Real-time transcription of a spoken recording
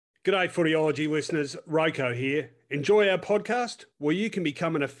G'day Footyology listeners, Roko here. Enjoy our podcast? Well, you can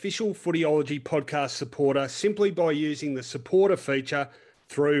become an official Footyology podcast supporter simply by using the supporter feature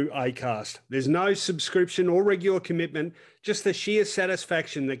through Acast. There's no subscription or regular commitment, just the sheer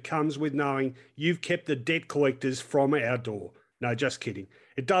satisfaction that comes with knowing you've kept the debt collectors from our door. No, just kidding.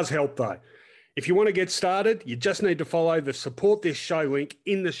 It does help though. If you want to get started, you just need to follow the support this show link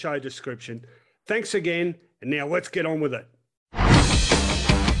in the show description. Thanks again, and now let's get on with it.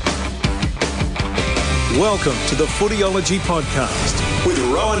 Welcome to the Footyology Podcast with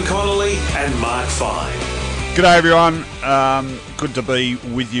Rowan Connolly and Mark Fine. G'day everyone, good to be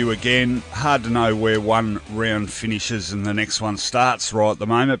with you again. Hard to know where one round finishes and the next one starts right at the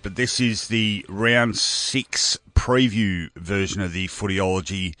moment, but this is the round 6 preview version of the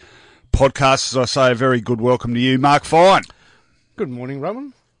Footyology Podcast. As I say, a very good welcome to you, Mark Fine. Good morning,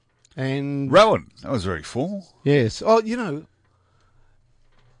 Rowan. And Rowan, that was very formal. yes,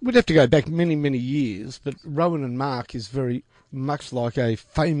 we'd have to go back many, many years, but Rowan and Mark is very much like a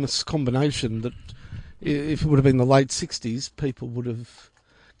famous combination that, if it would have been the late 60s, people would have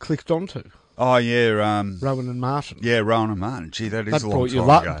clicked onto. Oh, yeah. Rowan and Martin. Yeah, Rowan and Martin. Gee, that is That a long brought time you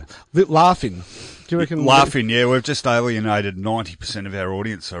ago. laughing. Do you reckon? Laughing, yeah. We've just alienated 90% of our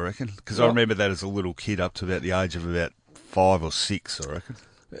audience, I reckon. Because I remember that as a little kid up to about the age of about 5 or 6, I reckon.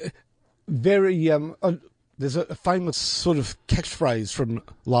 Very, there's a famous sort of catchphrase from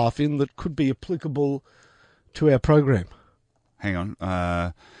Laughing that could be applicable to our program. Hang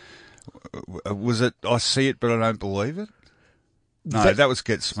on. Was it I see it but I don't believe it? No, that was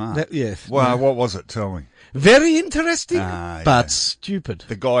Get Smart. Well, what was it? Tell me. Very interesting, but yeah. stupid.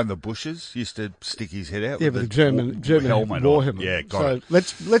 The guy in the bushes used to stick his head out Yeah, with but the German helmet war on. helmet. Yeah, got it.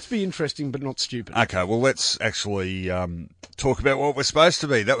 Let's be interesting but not stupid. Okay, well, let's actually talk about what we're supposed to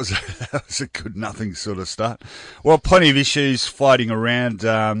be. That was a good nothing sort of start. Well, plenty of issues floating around.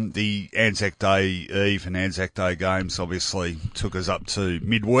 The Anzac Day Eve and Anzac Day games obviously took us up to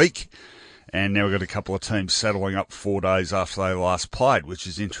midweek. And now we've got a couple of teams settling up 4 days after they last played, which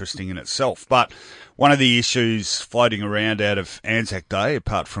is interesting in itself. But one of the issues floating around out of Anzac Day,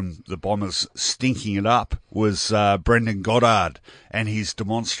 apart from the Bombers stinking it up, was Brendan Goddard and his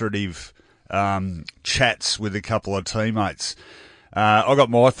demonstrative chats with a couple of teammates. I got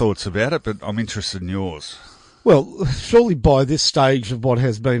my thoughts about it, but I'm interested in yours. Well, surely by this stage of what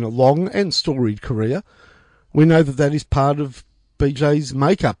has been a long and storied career, we know that is part of BJ's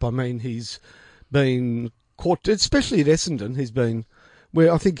makeup. I mean, he's been caught, especially at Essendon, he's been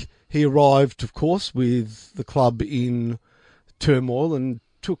where I think he arrived, of course, with the club in turmoil and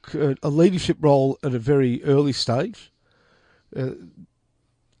took a leadership role at a very early stage.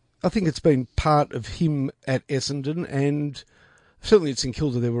 I think it's been part of him at Essendon, and certainly at St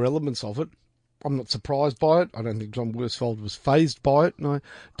Kilda there were elements of it. I'm not surprised by it. I don't think John Worsfold was fazed by it, and I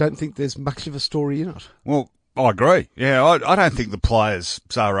don't think there's much of a story in it. Well, I agree. Yeah, I don't think the players,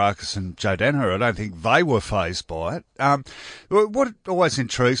 Zaharakis and Joe Danaher, I don't think they were fazed by it. What always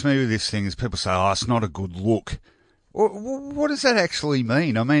intrigues me with this thing is people say, it's not a good look. What does that actually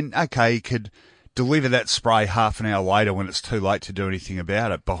mean? I mean, okay, you could deliver that spray half an hour later when it's too late to do anything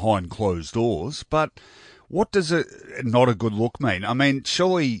about it behind closed doors, but what does it not a good look mean? I mean,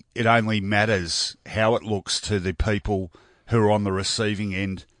 surely it only matters how it looks to the people who are on the receiving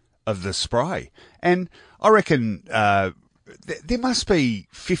end of the spray. And I reckon there must be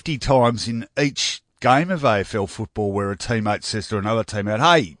 50 times in each game of AFL football where a teammate says to another teammate,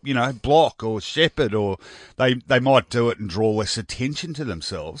 hey, block or shepherd, or they might do it and draw less attention to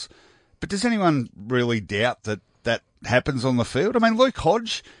themselves. But does anyone really doubt that that happens on the field? I mean, Luke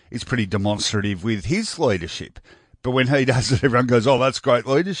Hodge is pretty demonstrative with his leadership. But when he does it, everyone goes, that's great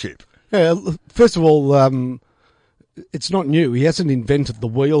leadership. Yeah, first of all, it's not new. He hasn't invented the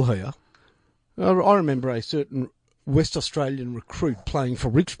wheel here. I remember a certain West Australian recruit playing for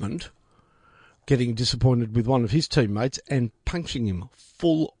Richmond getting disappointed with one of his teammates and punching him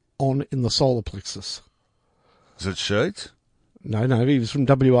full on in the solar plexus. Is it Sheets? No, he was from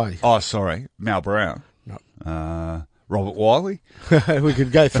WA. Oh, sorry, Mal Brown. No. Robert Wiley? We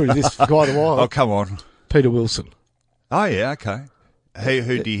could go through this for quite a while. Oh, come on. Peter Wilson. Oh, yeah, okay.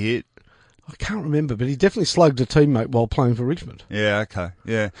 Who did he hit? I can't remember, but he definitely slugged a teammate while playing for Richmond. Yeah, okay,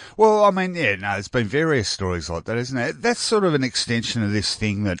 yeah. Well, I mean, there's been various stories like that, isn't there? That's sort of an extension of this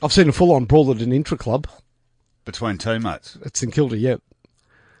thing that... I've seen a full-on brawl at an intra-club. Between teammates? At St Kilda, yeah.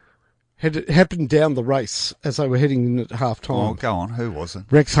 It happened down the race as they were heading in at half-time. Oh, go on. Who was it?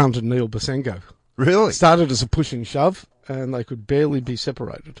 Rex Hunt and Neil Basengo. Really? It started as a push and shove, and they could barely be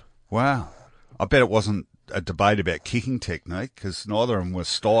separated. Wow. I bet it wasn't a debate about kicking technique because neither of them were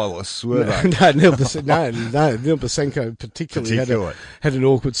stylists, were they? No, Neil Bosenko particularly had an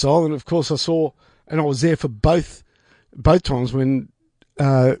awkward style. And, of course, I saw, and I was there for both times when,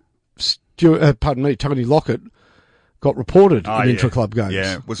 Tony Lockett got reported in intra-club games.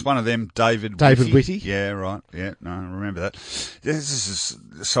 Yeah, was one of them David Whitty? Yeah, right. Yeah, no, I remember that.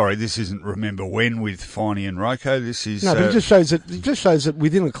 This isn't Remember When with Finey and Roko. This is... No, but it just shows that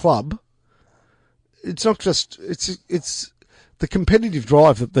within a club, it's not just... It's the competitive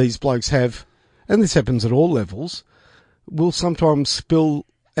drive that these blokes have, and this happens at all levels, will sometimes spill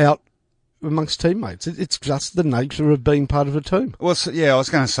out amongst teammates. It's just the nature of being part of a team. Well, I was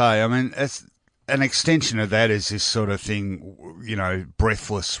going to say, I mean, an extension of that is this sort of thing,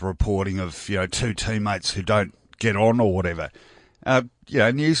 breathless reporting of, two teammates who don't get on or whatever.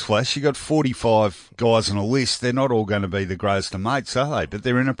 Newsflash, you got 45 guys on a list. They're not all going to be the greatest of mates, are they? But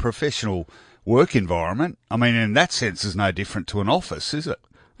they're in a professional work environment. I mean, in that sense, it's no different to an office, is it?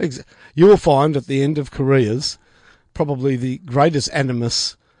 You will find at the end of careers, probably the greatest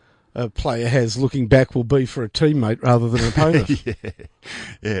animus a player has looking back will be for a teammate rather than an opponent.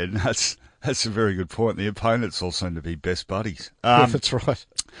 Yeah, that's a very good point. The opponents all seem to be best buddies. Yeah, that's right.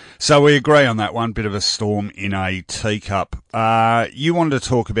 So we agree on that one. Bit of a storm in a teacup. You wanted to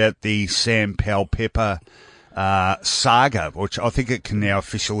talk about the Sam Powell-Pepper saga, which I think it can now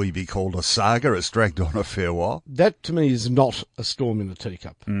officially be called a saga. It's dragged on a fair while. That, to me, is not a storm in a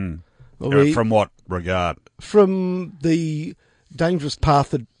teacup. From what regard? From the dangerous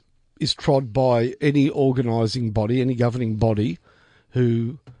path that is trod by any organising body, any governing body,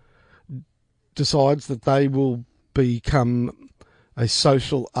 who decides that they will become a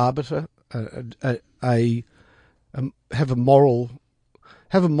social arbiter, have a moral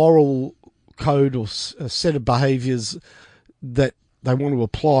code or a set of behaviours that they want to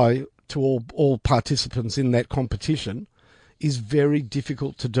apply to all participants in that competition, is very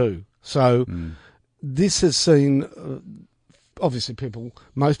difficult to do. So this has seen, obviously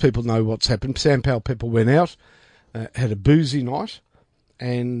most people know what's happened. Sam Powell-Pepper went out, had a boozy night,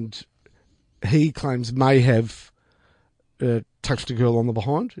 and he claims may have touched a girl on the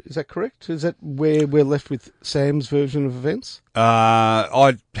behind. Is that correct? Is that where we're left with Sam's version of events?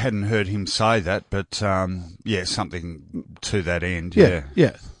 I hadn't heard him say that, but something to that end. Yeah.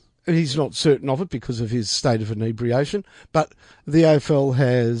 And he's not certain of it because of his state of inebriation. But the AFL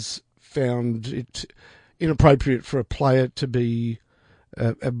has found it inappropriate for a player to be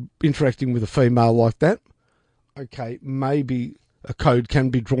interacting with a female like that. Okay, maybe a code can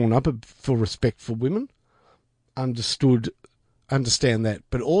be drawn up for respect for women. Understand that,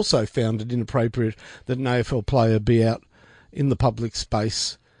 but also found it inappropriate that an AFL player be out in the public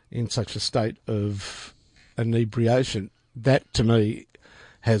space in such a state of inebriation. That, to me,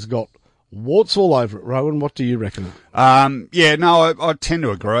 has got warts all over it. Rowan, what do you reckon? I tend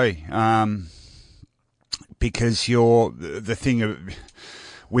to agree. Because the thing of,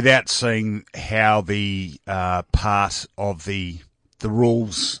 without seeing how the part of the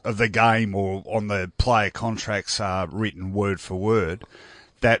rules of the game or on the player contracts are written word for word,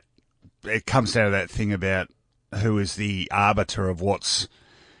 that it comes down to that thing about who is the arbiter of what's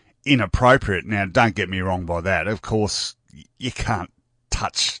inappropriate. Now, don't get me wrong by that. Of course, you can't go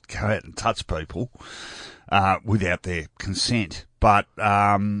out and touch people without their consent, but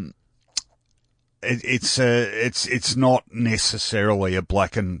it's not necessarily a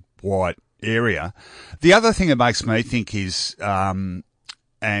black and white area. The other thing that makes me think is, Koshy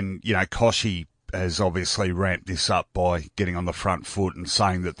has obviously ramped this up by getting on the front foot and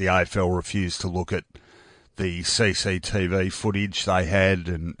saying that the AFL refused to look at the CCTV footage they had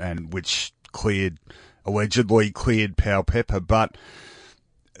and which allegedly cleared Powell-Pepper. But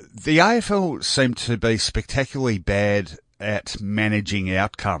the AFL seemed to be spectacularly bad at managing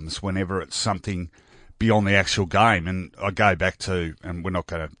outcomes whenever it's something beyond the actual game. And I go back to, and we're not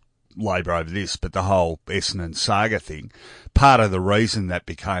going to labour over this, but the whole Essendon saga thing, part of the reason that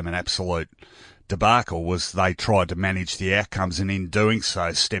became an absolute debacle was they tried to manage the outcomes and in doing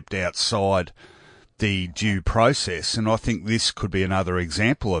so stepped outside the due process. And I think this could be another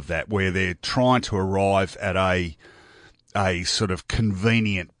example of that, where they're trying to arrive at a sort of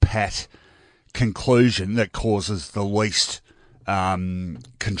convenient pat conclusion that causes the least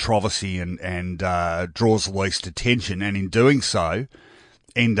controversy and draws the least attention, and in doing so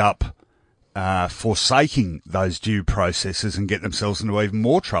end up forsaking those due processes and get themselves into even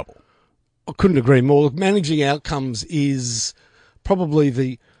more trouble. I couldn't agree more. Managing outcomes is probably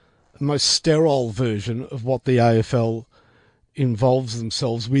the most sterile version of what the AFL involves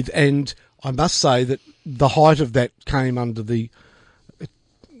themselves with, and I must say that the height of that came under the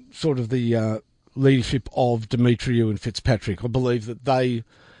sort of the leadership of Demetriou and Fitzpatrick. I believe that they,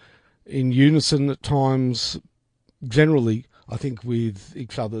 in unison at times, generally, I think with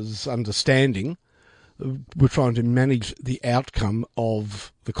each other's understanding, were trying to manage the outcome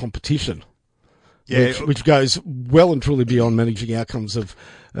of the competition. Yeah, which goes well and truly beyond managing outcomes of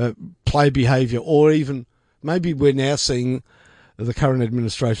play behaviour, or even maybe we're now seeing the current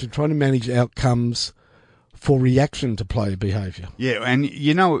administration trying to manage outcomes for reaction to player behaviour. Yeah, and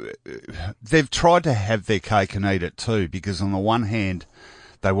you know, they've tried to have their cake and eat it too, because on the one hand,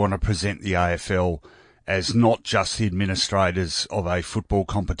 they want to present the AFL as not just the administrators of a football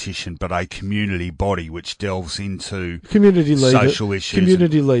competition, but a community body which delves into social issues,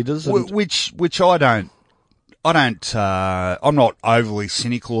 community leaders, which I'm not overly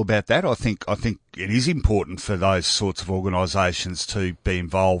cynical about that. I think it is important for those sorts of organisations to be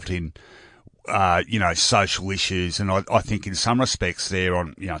involved in, social issues, and I think in some respects they're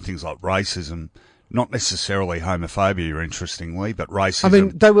on, things like racism, not necessarily homophobia, interestingly, but racism. I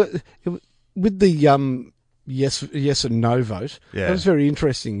mean, they were with the yes and no vote. Yeah. That was very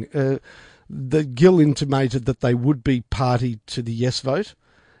interesting. The Gill intimated that they would be party to the yes vote,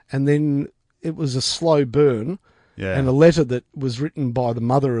 and then it was a slow burn. Yeah. And a letter that was written by the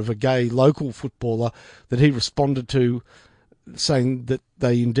mother of a gay local footballer that he responded to, saying that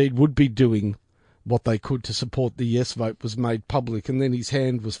they indeed would be doing what they could to support the yes vote, was made public, and then his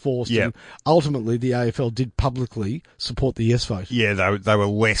hand was forced. Yep. And ultimately, the AFL did publicly support the yes vote. Yeah, they were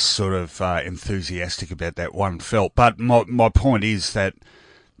less sort of enthusiastic about that, one felt. But my point is that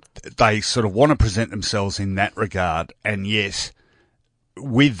they sort of want to present themselves in that regard, and yet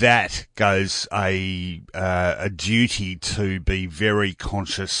with that goes a duty to be very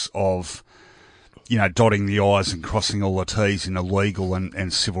conscious of, dotting the I's and crossing all the T's in a legal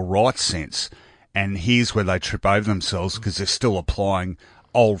and civil rights sense. And here's where they trip over themselves, because they're still applying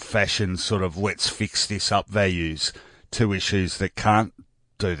old-fashioned sort of let's fix this up values to issues that can't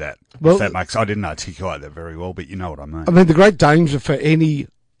do that. Well, if that makes, I didn't articulate that very well, but you know what I mean. I mean, the great danger for any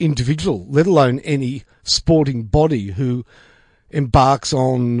individual, let alone any sporting body who embarks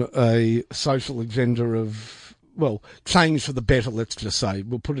on a social agenda of, change for the better, let's just say.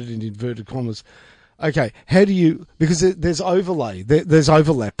 We'll put it in inverted commas. Okay, how do you, because there's overlay, there's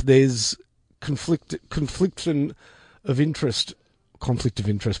overlap, there's confliction of interest. Conflict of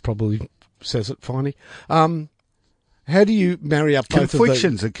interest probably says it, Finey. How do you marry up both of those?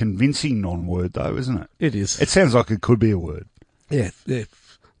 Confliction's a convincing non-word, though, isn't it? It is. It sounds like it could be a word. Yeah,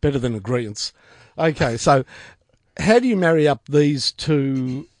 better than agreeance. Okay, so how do you marry up these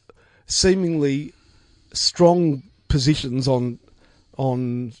two seemingly strong positions on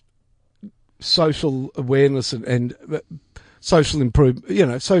social awareness and social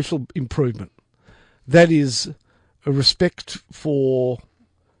improvement? That is a respect for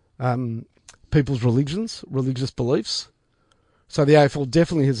people's religious beliefs. So the AFL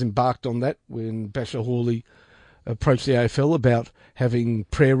definitely has embarked on that when Basher Hawley approached the AFL about having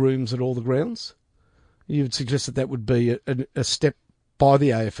prayer rooms at all the grounds. You would suggest that would be a step by the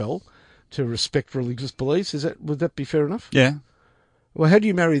AFL to respect religious beliefs. Would that be fair enough? Yeah. Well, how do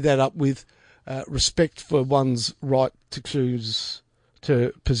you marry that up with respect for one's right to choose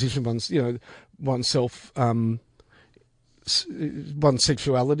to position oneself, one's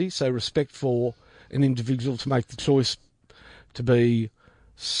sexuality? So respect for an individual to make the choice to be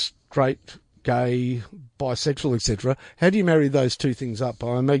straight, gay, bisexual, etc. How do you marry those two things up?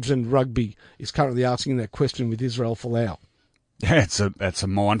 I imagine rugby is currently asking that question with Israel Folau. Yeah, that's a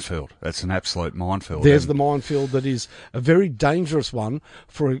minefield. That's an absolute minefield. There's the minefield that is a very dangerous one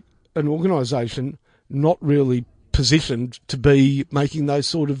for an organisation not really positioned to be making those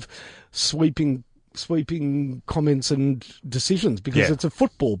sort of sweeping comments and decisions, because it's a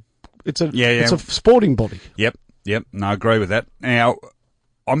football, it's a sporting body. Yep. No, I agree with that. Now,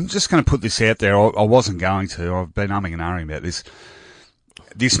 I'm just going to put this out there. I wasn't going to. I've been umming and ahhing about this.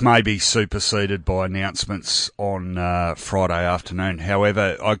 This may be superseded by announcements on Friday afternoon.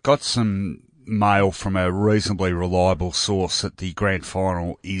 However, I got some mail from a reasonably reliable source that the grand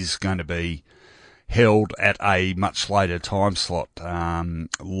final is going to be held at a much later time slot,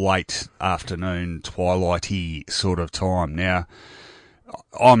 late afternoon, twilighty sort of time. Now,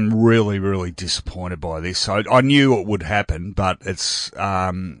 I'm really, really disappointed by this. I knew it would happen, but it's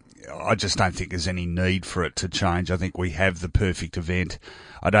I just don't think there's any need for it to change. I think we have the perfect event.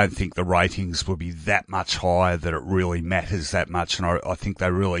 I don't think the ratings will be that much higher that it really matters that much, and I think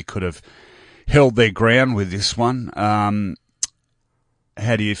they really could have held their ground with this one. How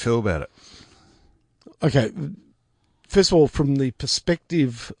do you feel about it? Okay, first of all, from the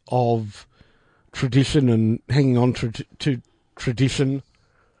perspective of tradition and hanging on to tradition,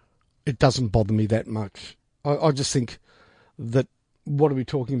 it doesn't bother me that much. I just think that, what are we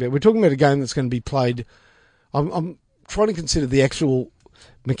talking about? We're talking about a game that's going to be played. I'm trying to consider the actual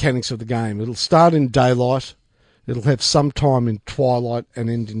mechanics of the game. It'll start in daylight. It'll have some time in twilight and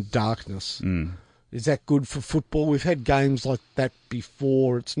end in darkness. Is that good for football? We've had games like that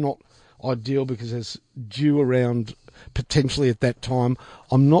before. It's not ideal because there's dew around potentially at that time.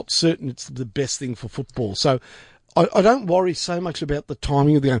 I'm not certain it's the best thing for football. So I don't worry so much about the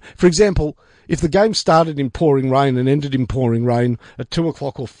timing of the game. For example, if the game started in pouring rain and ended in pouring rain at 2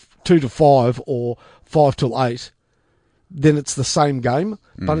 o'clock or 2 to 5 or 5 till 8, then it's the same game.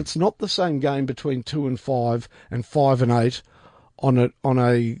 But it's not the same game between 2 and 5 and 5 and 8 on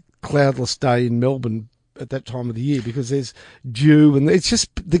a cloudless day in Melbourne at that time of the year, because there's dew and it's just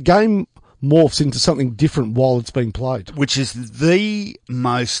the game morphs into something different while it's being played. Which is the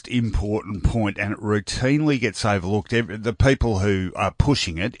most important point, and it routinely gets overlooked. The people who are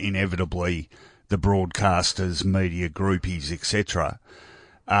pushing it, inevitably the broadcasters, media groupies, etc.,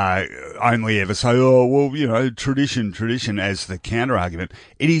 only ever say, oh, well, you know, tradition, as the counter-argument.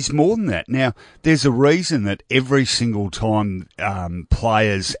 It is more than that. Now, there's a reason that every single time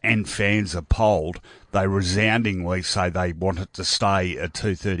players and fans are polled, they resoundingly say they want it to stay a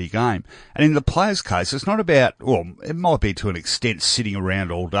 2:30 game. And in the players' case, it's not about, well, it might be to an extent sitting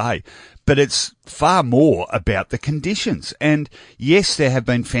around all day, but it's far more about the conditions. And yes, there have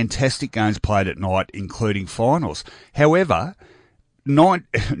been fantastic games played at night, including finals. However,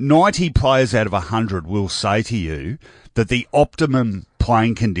 90 players out of 100 will say to you that the optimum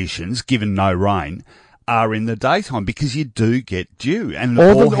playing conditions, given no rain, are in the daytime, because you do get dew and the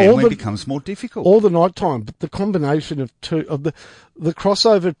ball handling becomes more difficult. Or the night time, but the combination of two of the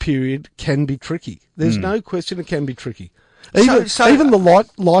crossover period can be tricky. There's no question it can be tricky. Even the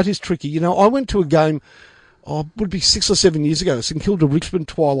light is tricky. You know, I went to a game, it would be 6 or 7 years ago, St Kilda Richmond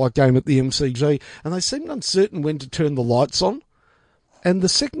twilight game at the MCG, and they seemed uncertain when to turn the lights on. And the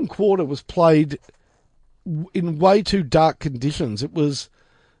second quarter was played in way too dark conditions. There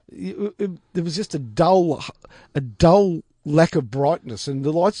was just a dull lack of brightness, and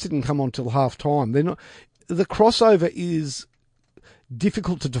the lights didn't come on till half time. The crossover is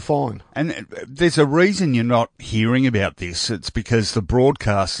difficult to define. And there's a reason you're not hearing about this. It's because the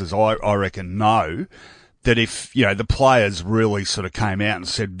broadcasters, I reckon, know that if, you know, the players really sort of came out and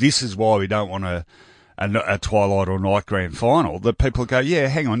said, this is why we don't want a twilight or night grand final, that people go, yeah,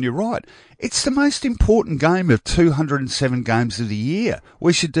 hang on, you're right. It's the most important game of 207 games of the year.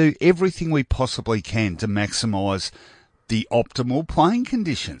 We should do everything we possibly can to maximise the optimal playing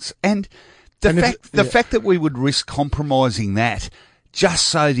conditions. And the fact that we would risk compromising that just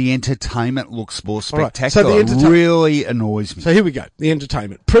so the entertainment looks more spectacular, right, so really annoys me. So here we go, the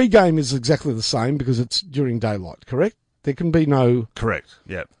entertainment. Pre-game is exactly the same because it's during daylight, correct? There can be no... Correct,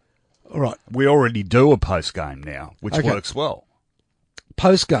 yep. All right. We already do a post-game now, which works well.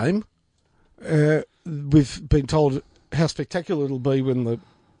 Post-game, we've been told how spectacular it'll be when the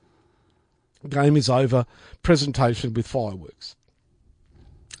game is over, presentation with fireworks.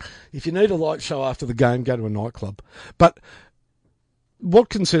 If you need a light show after the game, go to a nightclub. But what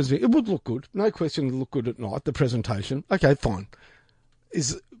concerns me, it would look good. No question it'll look good at night, the presentation. Okay, fine.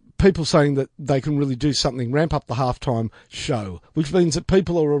 Is people saying that they can really do something, ramp up the halftime show, which means that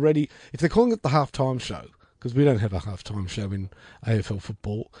people are already, if they're calling it the halftime show, because we don't have a halftime show in AFL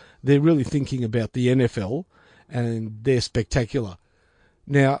football, they're really thinking about the NFL and they're spectacular.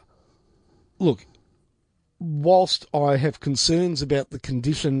 Now, look, whilst I have concerns about the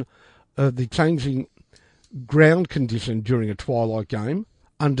condition, the changing ground condition during a twilight game,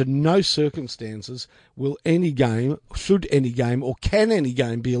 under no circumstances will any game, should any game, or can any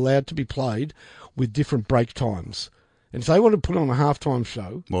game be allowed to be played with different break times. And if they want to put on a halftime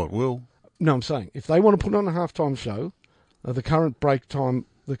show... Well, it will. No, I'm saying, if they want to put on a halftime show, the current break for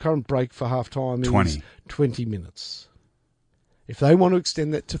halftime is 20 minutes. If they want to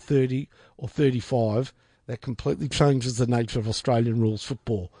extend that to 30 or 35, that completely changes the nature of Australian rules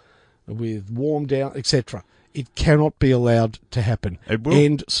football, with warm down, etc. It cannot be allowed to happen. It will.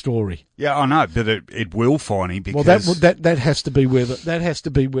 End story. Yeah, I know, but it will, Finey, because that has to be where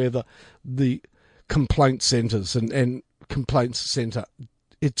the complaint centres and complaints centre.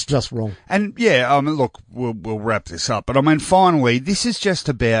 It's just wrong. And yeah, I mean, look, we'll wrap this up, but I mean, finally, this is just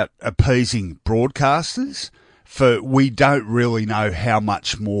about appeasing broadcasters. For we don't really know how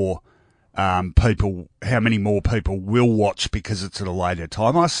much more how many more people will watch because it's at a later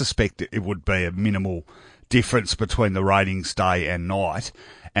time. I suspect it would be a minimal difference between the ratings day and night.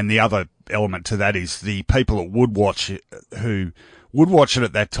 And the other element to that is the people that would watch it, who would watch it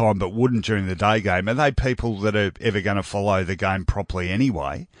at that time but wouldn't during the day game, are they people that are ever going to follow the game properly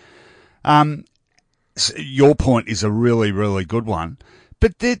anyway? Your point is a really, really good one.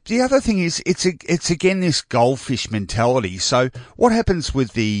 But the other thing is, it's again this goldfish mentality. So what happens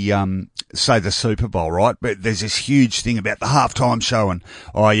with the, say the Super Bowl, right? But there's this huge thing about the halftime show and,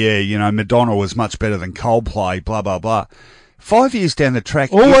 oh yeah, you know, Madonna was much better than Coldplay, blah, blah, blah. 5 years down the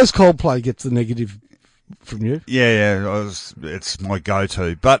track. Always Coldplay gets the negative from you. Yeah, it's my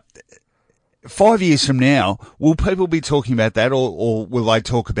go-to. But 5 years from now, will people be talking about that or will they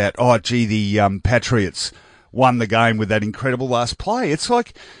talk about, oh gee, the, Patriots won the game with that incredible last play? It's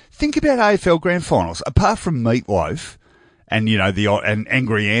like, think about AFL Grand Finals. Apart from Meatloaf and, you know, and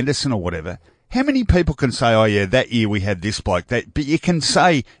Angry Anderson or whatever, how many people can say, oh yeah, that year we had this bloke, but you can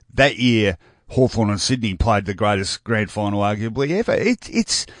say that year Hawthorn and Sydney played the greatest grand final arguably ever.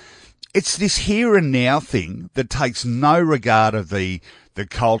 It's this here and now thing that takes no regard of the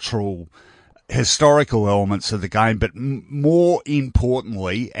cultural, historical elements of the game, but more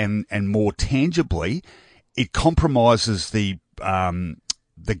importantly and more tangibly, it compromises the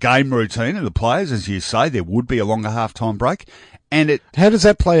game routine of the players, as you say. There would be a longer halftime break, and How does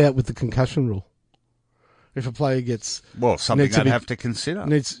that play out with the concussion rule? If a player gets something they'd have to consider.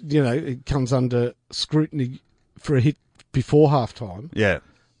 It comes under scrutiny for a hit before halftime. Yeah,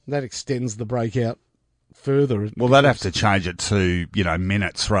 that extends the break out further. Well, they'd have to change it to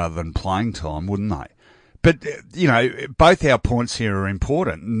minutes rather than playing time, wouldn't they? But, both our points here are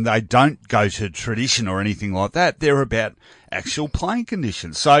important, and they don't go to tradition or anything like that. They're about actual playing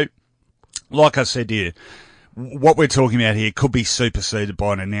conditions. So, like I said to you, what we're talking about here could be superseded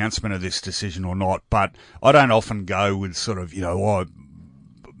by an announcement of this decision or not, but I don't often go with sort of,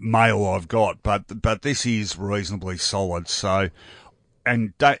 mail I've got, but this is reasonably solid. So,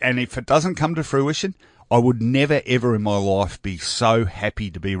 and if it doesn't come to fruition, I would never ever in my life be so happy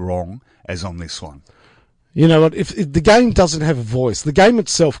to be wrong as on this one. You know what? If the game doesn't have a voice, the game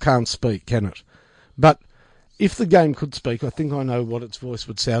itself can't speak, can it? But if the game could speak, I think I know what its voice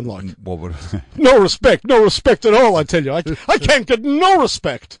would sound like. What would it? No respect at all, I tell you. I can't get no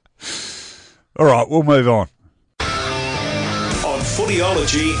respect. All right, we'll move on. On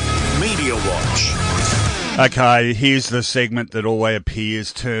Footyology Media Watch. Okay, here's the segment that all our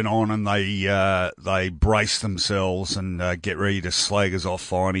peers turn on and they brace themselves and get ready to slag us off,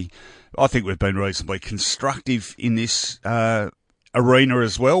 Finey. I think we've been reasonably constructive in this arena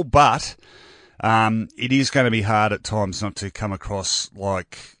as well, but it is going to be hard at times not to come across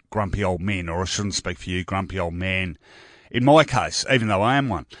like grumpy old men, or I shouldn't speak for you, grumpy old man. In my case, even though I am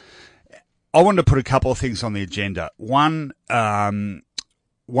one, I wanted to put a couple of things on the agenda. One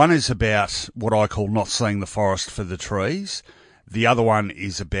is about what I call not seeing the forest for the trees. The other one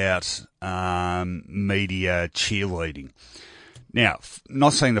is about media cheerleading. Now,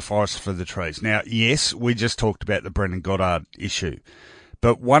 not seeing the forest for the trees. Now, yes, we just talked about the Brendan Goddard issue,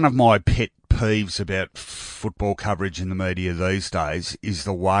 but one of my pet peeves about football coverage in the media these days is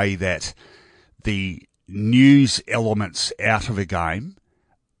the way that the news elements out of a game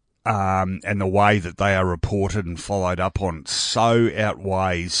and the way that they are reported and followed up on so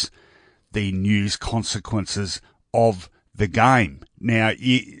outweighs the news consequences of the game. Now,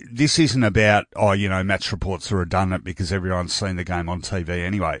 this isn't about, match reports are redundant because everyone's seen the game on TV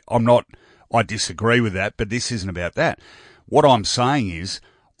anyway. I disagree with that, but this isn't about that. What I'm saying is,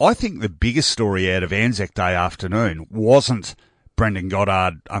 I think the biggest story out of Anzac Day afternoon wasn't Brendan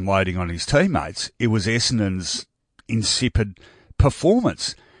Goddard unloading on his teammates. It was Essendon's insipid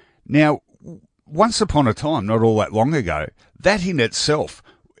performance. Now, once upon a time, not all that long ago, that in itself,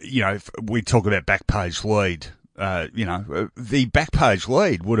 we talk about back page lead. The back page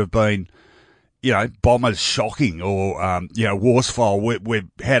lead would have been, Bombers shocking or, Worsfold,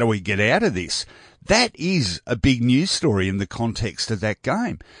 how do we get out of this? That is a big news story in the context of that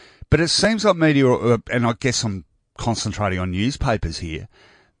game. But it seems like media, and I guess I'm concentrating on newspapers here,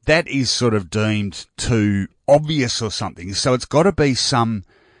 that is sort of deemed too obvious or something. So it's got to be some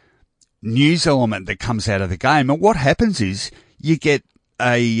news element that comes out of the game. And what happens is you get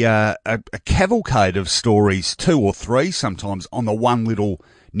a cavalcade of stories, 2 or 3 sometimes, on the one little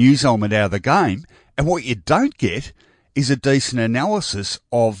news element out of the game. And what you don't get is a decent analysis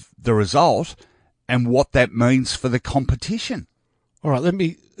of the result and what that means for the competition. All right, let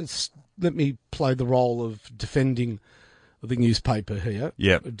me play the role of defending the newspaper here.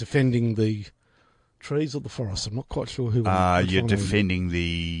 Yeah. Defending the trees or the forest. I'm not quite sure who. You're defending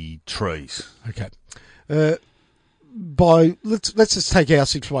the trees. Okay. Let's just take our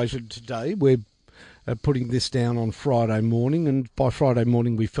situation today. We're putting this down on Friday morning, and by Friday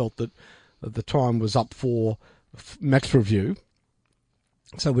morning we felt that the time was up for match review.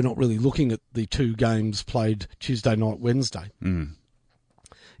 So we're not really looking at the 2 games played Tuesday night, Wednesday. Mm.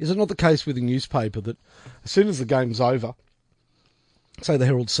 Is it not the case with a newspaper that as soon as the game's over, say the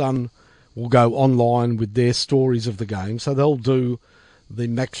Herald Sun will go online with their stories of the game, so they'll do the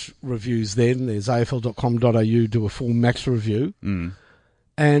match reviews then. There's afl.com.au do a full match review.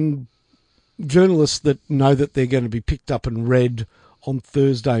 And journalists that know that they're going to be picked up and read on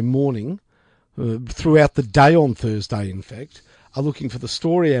Thursday morning, throughout the day on Thursday, in fact, are looking for the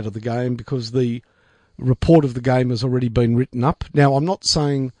story out of the game because the report of the game has already been written up. Now, I'm not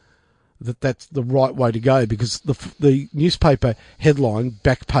saying that that's the right way to go, because the newspaper headline,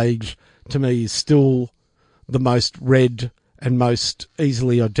 back page, to me is still the most read and most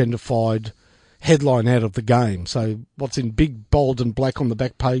easily identified headline out of the game. So what's in big, bold and black on the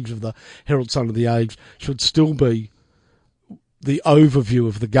back page of the Herald Sun of the Age should still be the overview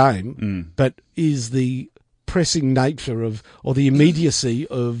of the game, but is the pressing nature of, or the immediacy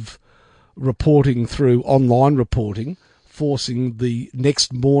of reporting through online reporting, forcing the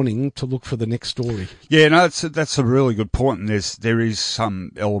next morning to look for the next story. Yeah, no, that's a really good point, and there is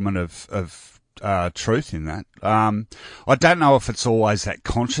some element of truth in that. I don't know if it's always that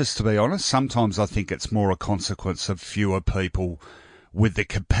conscious, to be honest. Sometimes I think it's more a consequence of fewer people with the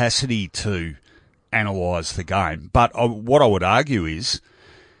capacity to analyse the game. But what I would argue is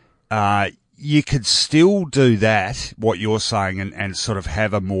you could still do that, what you're saying, and sort of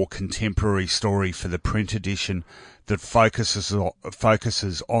have a more contemporary story for the print edition that focuses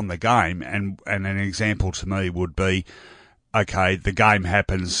on the game. And an example to me would be, okay, the game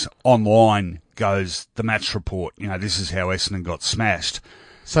happens, online goes the match report. You know, this is how Essendon got smashed.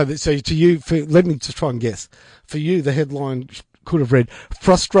 So to you, let me just try and guess. For you, the headline could have read,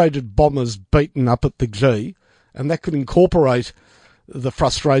 "Frustrated Bombers beaten up at the G," and that could incorporate the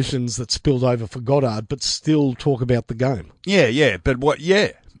frustrations that spilled over for Goddard, but still talk about the game. Yeah. But what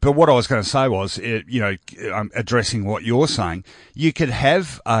I was going to say was, addressing what you're saying, you could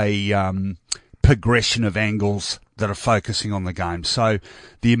have a progression of angles that are focusing on the game. So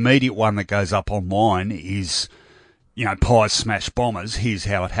the immediate one that goes up online is, Pies smash Bombers, here's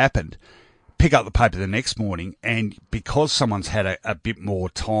how it happened. Pick up the paper the next morning, and because someone's had a bit more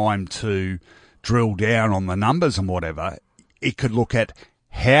time to drill down on the numbers and whatever, it could look at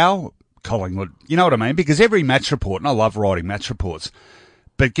how Collingwood, you know what I mean? Because every match report, and I love writing match reports,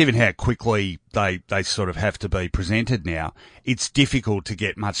 but given how quickly they sort of have to be presented now, it's difficult to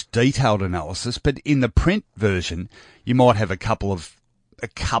get much detailed analysis. But in the print version, you might have a couple of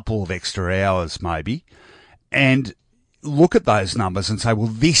extra hours maybe, and look at those numbers and say, well,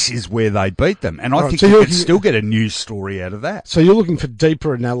 this is where they beat them. And I think you could still get a news story out of that. So you're looking for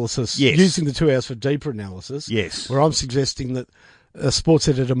deeper analysis, yes, using the 2 hours for deeper analysis. Yes. Where I'm suggesting that a sports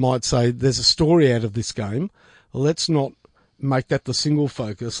editor might say, there's a story out of this game. Let's not make that the single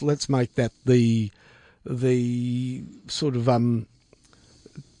focus. Let's make that the sort of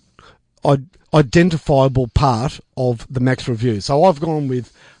identifiable part of the match review. So I've gone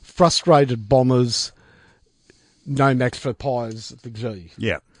with frustrated Bombers, no match for Pies at the G.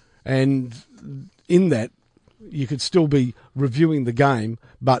 Yeah. And in that, you could still be reviewing the game,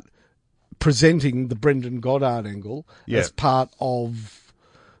 but presenting the Brendan Goddard angle as part of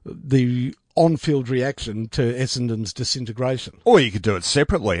the on-field reaction to Essendon's disintegration. Or you could do it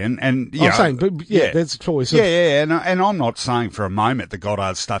separately. And I'm saying, but there's a choice. And I'm not saying for a moment the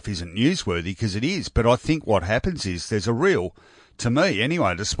Goddard stuff isn't newsworthy, because it is. But I think what happens is there's a real, to me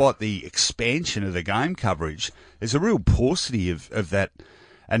anyway, despite the expansion of the game coverage, there's a real paucity of that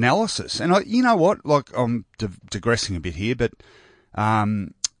analysis. And you know what? Like, I'm digressing a bit here, but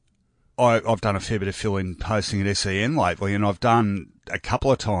I've done a fair bit of fill-in posting at SEN lately, and I've done a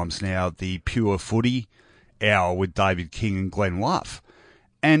couple of times now the Pure Footy Hour with David King and Glenn Luff.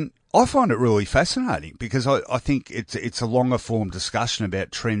 And I find it really fascinating, because I think it's a longer form discussion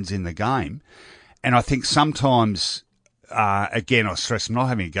about trends in the game. And I think sometimes, again, I stress I'm not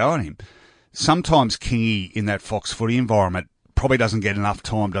having a go at him, sometimes Kingy in that Fox Footy environment probably doesn't get enough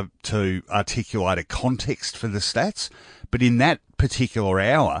time to articulate a context for the stats. But in that particular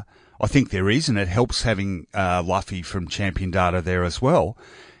hour, I think there is, and it helps having Luffy from Champion Data there as well.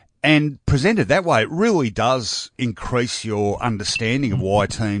 And presented that way, it really does increase your understanding of why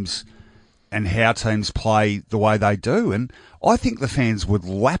teams and how teams play the way they do. And I think the fans would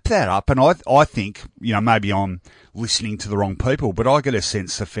lap that up. And I think, maybe I'm listening to the wrong people, but I get a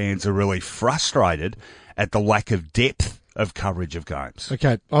sense the fans are really frustrated at the lack of depth of coverage of games.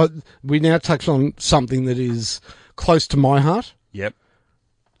 Okay. We now touch on something that is close to my heart. Yep.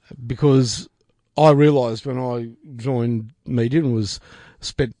 Because I realised when I joined media and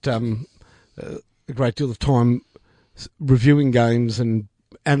spent a great deal of time reviewing games and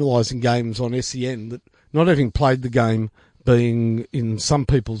analysing games on SEN, that not having played the game being in some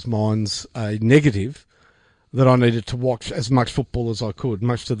people's minds a negative, that I needed to watch as much football as I could,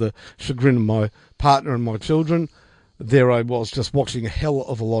 much to the chagrin of my partner and my children. There I was, just watching a hell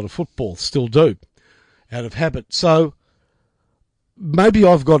of a lot of football, still do, out of habit. So maybe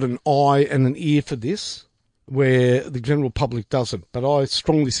I've got an eye and an ear for this, where the general public doesn't. But I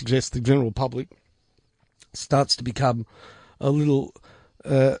strongly suggest the general public starts to become a little,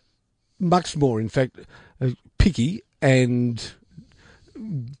 much more, in fact, picky, and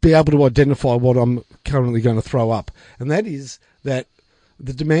be able to identify what I'm currently going to throw up. And that is that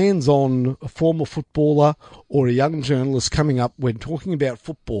the demands on a former footballer or a young journalist coming up when talking about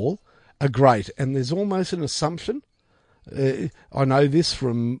football are great. And there's almost an assumption, I know this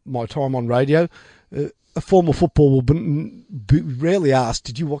from my time on radio, a former footballer will be rarely asked,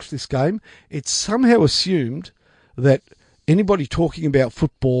 did you watch this game? It's somehow assumed that anybody talking about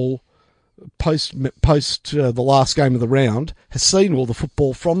football post the last game of the round has seen all the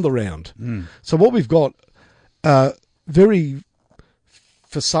football from the round. So what we've got, very,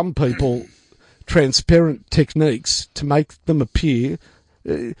 for some people, transparent techniques to make them appear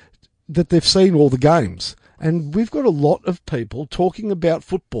that they've seen all the games. And we've got a lot of people talking about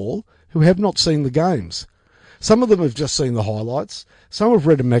football who have not seen the games. Some of them have just seen the highlights. Some have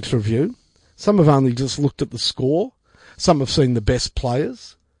read a match review. Some have only just looked at the score. Some have seen the best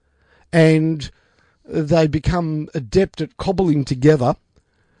players. And they become adept at cobbling together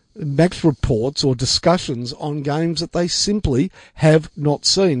match reports or discussions on games that they simply have not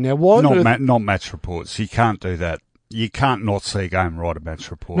seen. Now, why not match reports? You can't do that. You can't not see a game, write a match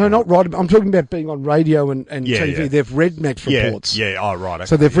report. No, not right. I'm talking about being on radio and TV. Yeah. They've read match reports. Oh, right. Okay.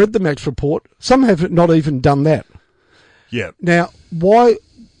 So they've read the match report. Some have not even done that. Yeah. Now, why,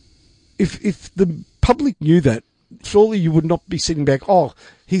 if the public knew that, surely you would not be sitting back, oh,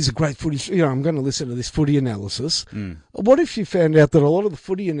 he's a great footy, I'm going to listen to this footy analysis. What if you found out that a lot of the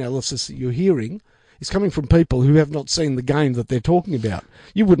footy analysis that you're hearing is coming from people who have not seen the game that they're talking about?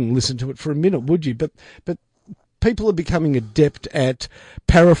 You wouldn't listen to it for a minute, would you? But people are becoming adept at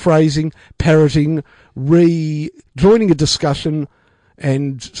paraphrasing, parroting, joining a discussion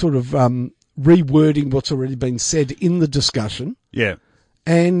and sort of rewording what's already been said in the discussion. Yeah.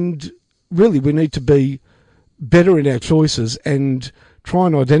 And really, we need to be better in our choices and try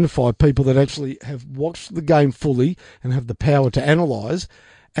and identify people that actually have watched the game fully and have the power to analyse,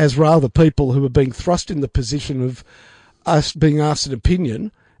 as rather people who are being thrust in the position of us being asked an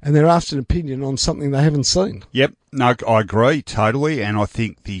opinion, and they're asked an opinion on something they haven't seen. Yep, no, I agree totally, and I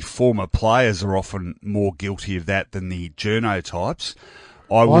think the former players are often more guilty of that than the journo types.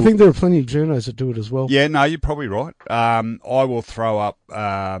 I think there are plenty of journos that do it as well. Yeah, no, you're probably right. I will throw up,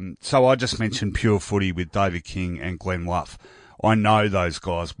 so I just mentioned Pure Footy with David King and Glenn Luff. I know those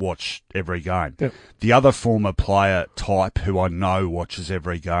guys watch every game. Yep. The other former player type who I know watches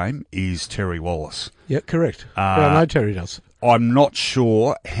every game is Terry Wallace. Yeah, correct. I know Terry does. I'm not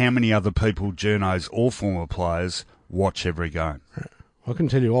sure how many other people, journos or former players, watch every game. I can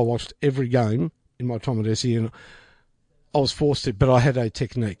tell you I watched every game in my time at SE, and I was forced to, but I had a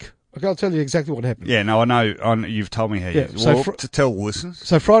technique. Okay, I'll tell you exactly what happened. Yeah, no, I know. You've told me how you... So to tell the listeners.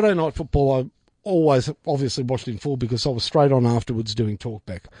 So Friday night football, I always obviously watched in full because I was straight on afterwards doing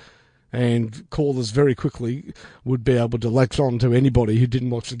talkback. And callers very quickly would be able to latch on to anybody who didn't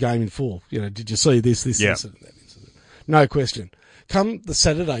watch the game in full. Did you see this incident, that incident? No question. Come the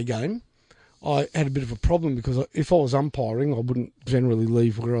Saturday game, I had a bit of a problem because if I was umpiring, I wouldn't generally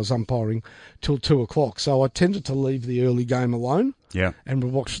leave where I was umpiring till 2 o'clock. So I tended to leave the early game alone. Yeah. And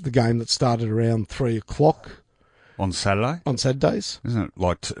would watch the game that started around 3 o'clock. On Saturday? On Saturdays. Isn't it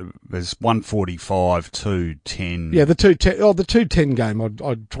like there's 1:45, 2:10? Yeah, the 2:10 game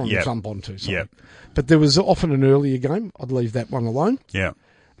I'd try and jump onto. Yeah. But there was often an earlier game. I'd leave that one alone. Yeah.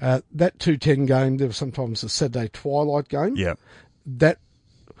 That 2:10 game, there was sometimes a Saturday twilight game. Yeah. That,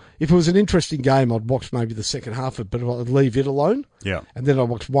 if it was an interesting game, I'd watch maybe the second half of it, but I'd leave it alone. Yeah. And then I'd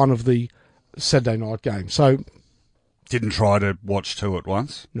watch one of the Saturday night games. So, didn't try to watch two at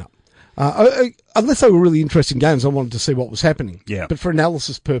once? No. Unless they were really interesting games, I wanted to see what was happening. Yeah. But for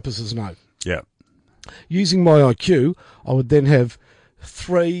analysis purposes, no. Yeah. Using my IQ, I would then have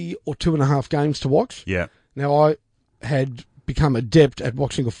 3 or 2.5 games to watch. Yeah. Now, I had become adept at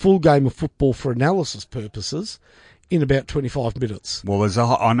watching a full game of football for analysis purposes in about 25 minutes. Well,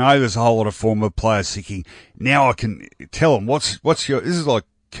 I know there's a whole lot of former players thinking, now I can tell them, what's your, this is like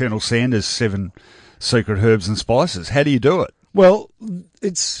Colonel Sanders' 7 secret herbs and spices. How do you do it? Well,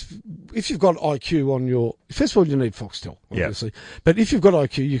 it's, if you've got IQ on your, first of all, you need Foxtel, obviously. Yeah. But if you've got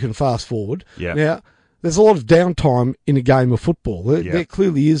IQ, you can fast forward. Yeah. Now, there's a lot of downtime in a game of football. There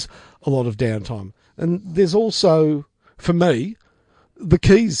clearly is a lot of downtime. And there's also for me, the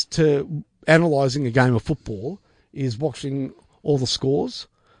keys to analysing a game of football is watching all the scores,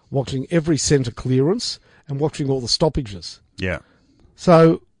 watching every centre clearance, and watching all the stoppages. Yeah.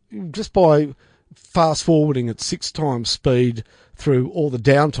 So just by fast forwarding at 6 times speed through all the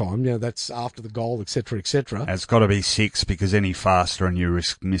downtime, that's after the goal, etc., etc. It's got to be 6 because any faster and you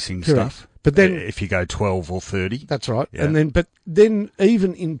risk missing Correct. stuff. But then if you go 12 or 30. That's right. Yeah. But then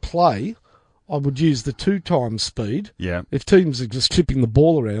even in play, I would use the 2 times speed. Yeah. If teams are just chipping the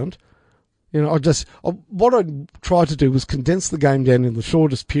ball around, what I tried to do was condense the game down in the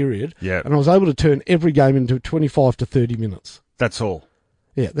shortest period. Yeah. And I was able to turn every game into 25 to 30 minutes. That's all.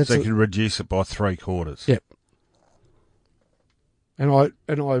 Yeah. So you can reduce it by 3/4. Yep. And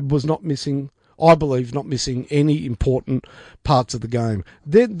I was not missing, I believe, not missing any important parts of the game.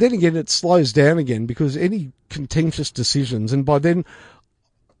 Then again, it slows down again because any contentious decisions, and by then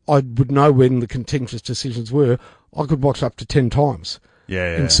I would know when the contentious decisions were, I could watch up to 10 times.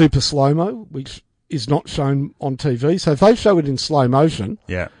 Yeah. In super slow-mo, which is not shown on TV. So if they show it in slow motion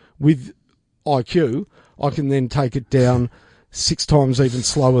with IQ, I can then take it down 6 times even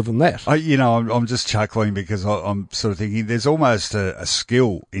slower than that. I'm just chuckling because I'm sort of thinking there's almost a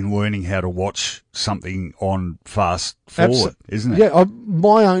skill in learning how to watch something on fast forward, isn't it? Yeah,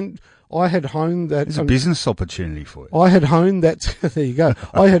 I had honed that. It's a business opportunity for you. I had honed that. There you go.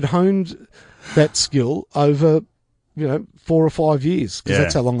 I had honed that skill over, 4 or 5 years, because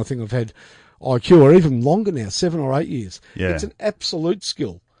that's how long I think I've had IQ, or even longer now, 7 or 8 years. Yeah. It's an absolute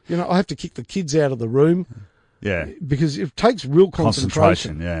skill. I have to kick the kids out of the room. Yeah, because it takes real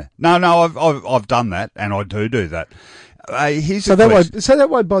concentration. Yeah, no, I've done that, and I do that. So that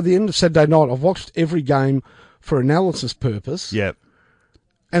way, by the end of Saturday night, I've watched every game for analysis purpose. Yeah,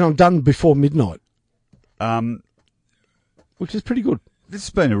 and I'm done before midnight. Which is pretty good. This has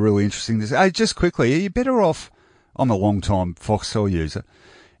been a really interesting. Just quickly, are you better off? I'm a long-time Foxtel user.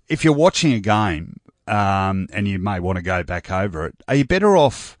 If you're watching a game, and you may want to go back over it, are you better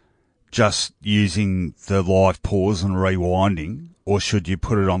off just using the live pause and rewinding, or should you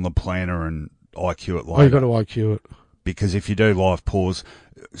put it on the planner and IQ it later? Oh, you've got to IQ it. Because if you do live pause,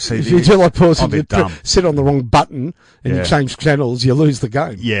 if you do live pause and you dumb. sit on the wrong button and you change channels, you lose the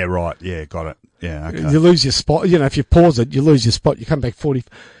game. Yeah, right. Yeah, got it. Yeah, okay. You lose your spot. If you pause it, you lose your spot. You come back 40.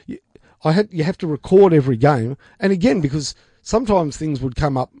 You have to record every game. And again, because sometimes things would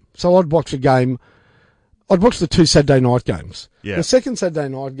come up. So I'd watch a game. I'd watch the 2 Saturday night games. Yeah. The second Saturday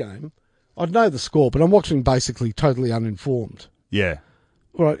night game, I'd know the score, but I'm watching basically totally uninformed. Yeah.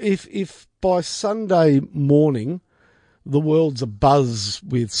 Right. If by Sunday morning the world's abuzz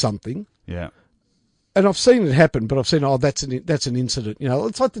with something. Yeah. And I've seen it happen, but I've seen, that's an incident.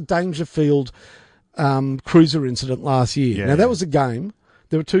 It's like the Dangerfield cruiser incident last year. Yeah, now, that was a game.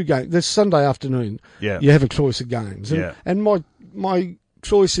 There were 2 games. There's Sunday afternoon. Yeah. You have a choice of games. And, Yeah. and my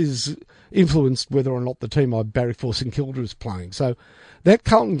choice is influenced whether or not the team I barrack for St Kilda is playing. So that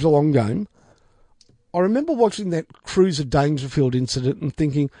Carlton-Geelong game, I remember watching that Cruiser Dangerfield incident and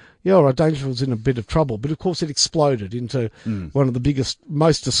thinking, yeah, all right, Dangerfield's in a bit of trouble. But, of course, it exploded into one of the biggest,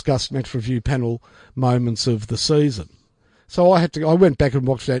 most discussed match review panel moments of the season. So I went back and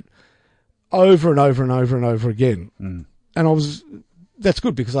watched that over and over and over and over again. And that's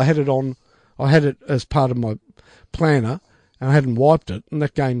good because I had it as part of my planner and I hadn't wiped it. And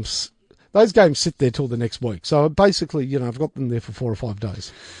those games sit there till the next week. So basically, I've got them there for 4 or 5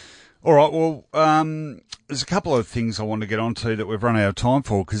 days. All right, well, there's a couple of things I want to get onto that we've run out of time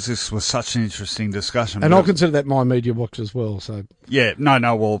for because this was such an interesting discussion. And I'll consider that my media watch as well. So yeah,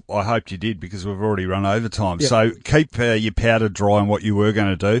 no, well, I hoped you did because we've already run over time. Yep. So keep your powder dry on what you were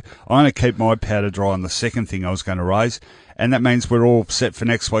going to do. I'm going to keep my powder dry on the second thing I was going to raise, and that means we're all set for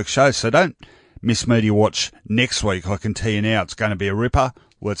next week's show. So don't miss Media Watch next week. I can tell you now it's going to be a ripper.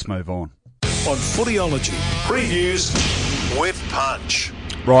 Let's move on. On Footyology, previews with Punch.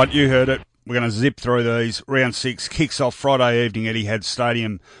 Right, you heard it. We're going to zip through these. Round 6 kicks off Friday evening at Etihad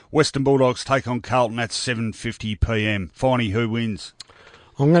Stadium. Western Bulldogs take on Carlton at 7:50 p.m. Finey, who wins?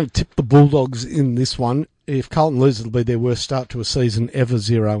 I'm going to tip the Bulldogs in this one. If Carlton lose, it'll be their worst start to a season ever,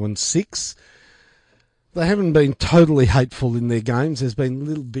 0-6. They haven't been totally hateful in their games. There's been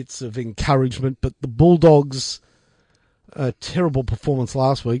little bits of encouragement, but the Bulldogs, a terrible performance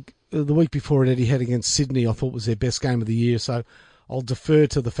last week. The week before at Etihad against Sydney, I thought was their best game of the year, so I'll defer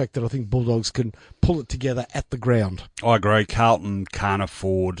to the fact that I think Bulldogs can pull it together at the ground. I agree. Carlton can't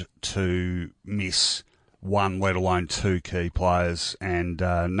afford to miss one, let alone 2 key players, and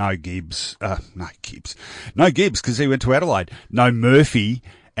no Gibbs because he went to Adelaide. No Murphy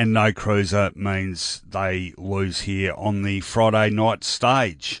and no Cruiser means they lose here on the Friday night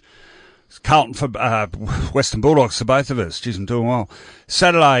stage. Carlton for Western Bulldogs for both of us. Geez, I'm doing well.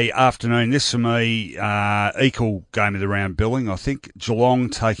 Saturday afternoon, this for me, equal game of the round billing, I think. Geelong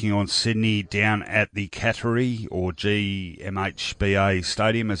taking on Sydney down at the Cattery, or GMHBA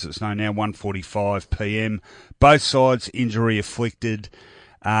Stadium, as it's known now, 1:45 p.m. Both sides injury afflicted.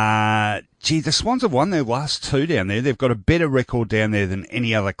 The Swans have won their last two down there. They've got a better record down there than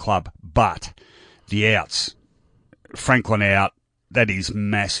any other club, but the outs, Franklin out, that is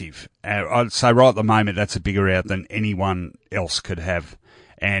massive. I'd say right at the moment that's a bigger out than anyone else could have.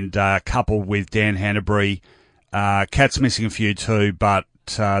 And coupled with Dan Hanbury, Cat's missing a few too, but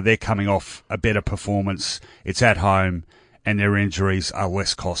they're coming off a better performance. It's at home, and their injuries are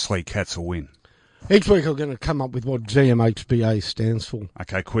less costly. Cats will win. Each week I'm going to come up with what GMHBA stands for.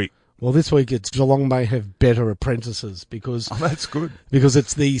 Okay, quick. Well, this week it's Geelong may have better apprentices because that's good. Because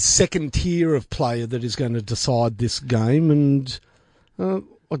it's the second tier of player that is going to decide this game, and I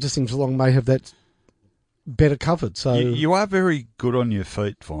just think Geelong may have that better covered. So you are very good on your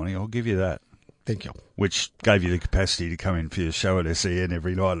feet, Viney. I'll give you that. Thank you. Which gave you the capacity to come in for your show at SEN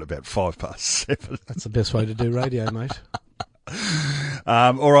every night at about 7:05. That's the best way to do radio, mate.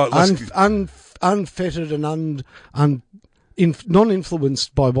 All right, unfettered and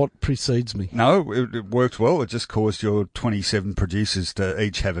non-influenced by what precedes me. No, it worked well. It just caused your 27 producers to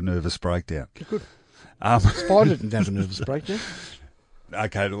each have a nervous breakdown. Good. Spider didn't have a nervous breakdown.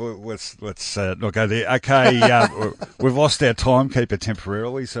 Okay, let's not go there. Okay, we've lost our timekeeper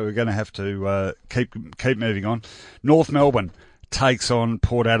temporarily, so we're going to have to keep moving on. North Melbourne takes on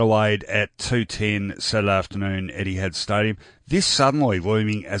Port Adelaide at 2:10 Saturday afternoon, Etihad Stadium. This suddenly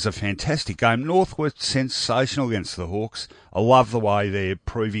looming as a fantastic game. North were sensational against the Hawks. I love the way they're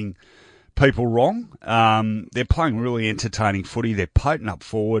proving people wrong. They're playing really entertaining footy. They're potent up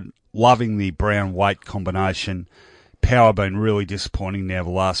forward, loving the Brown-Waite combination. Power been really disappointing now the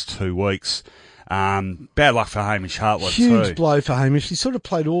last 2 weeks. Bad luck for Hamish Hartlett too. Huge blow for Hamish. He sort of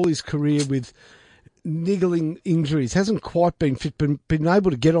played all his career with niggling injuries. Hasn't quite been fit, been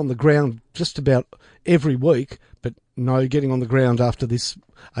able to get on the ground just about every week, but no getting on the ground after this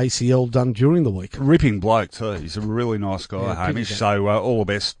ACL done during the week. Ripping bloke too. He's a really nice guy, Yeah, Hamish. So all the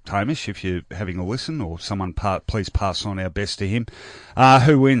best, Hamish, if you're having a listen, or someone please pass on our best to him.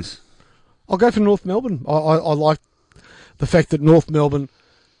 Who wins? I'll go for North Melbourne. I like the fact that North Melbourne,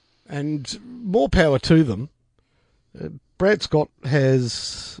 and more power to them, Brad Scott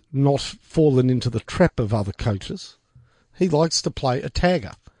has not fallen into the trap of other coaches. He likes to play a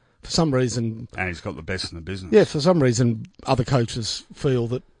tagger. For some reason... And he's got the best in the business. Yeah, for some reason, other coaches feel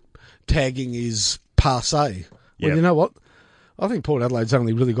that tagging is passé. Well, Yep. You know what? I think Port Adelaide's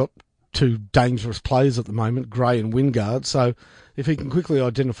only really got two dangerous players at the moment, Gray and Wingard. So if he can quickly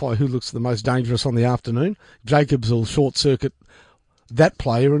identify who looks the most dangerous on the afternoon, Jacobs will short-circuit that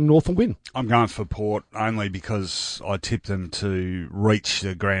player and North will win. I'm going for Port only because I tipped them to reach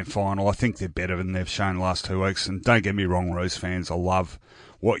the grand final. I think they're better than they've shown the last 2 weeks. And don't get me wrong, Roos fans, I love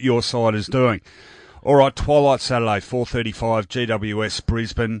what your side is doing. All right, Twilight Saturday, 4:35, GWS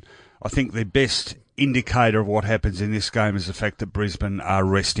Brisbane. I think the best indicator of what happens in this game is the fact that Brisbane are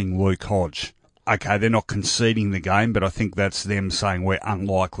resting Luke Hodge. Okay, they're not conceding the game, but I think that's them saying we're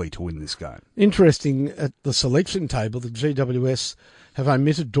unlikely to win this game. Interesting, at the selection table, the GWS have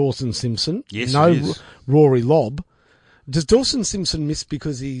omitted Dawson Simpson. Yes, no it is. Rory Lobb. Does Dawson Simpson miss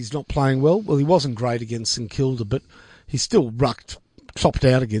because he's not playing well? Well, he wasn't great against St Kilda, but he still chopped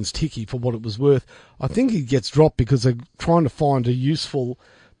out against Hickey for what it was worth. I think he gets dropped because they're trying to find a useful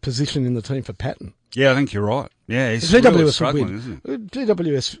position in the team for Patton. Yeah, I think you're right. Yeah, he's GWS really struggling, isn't he?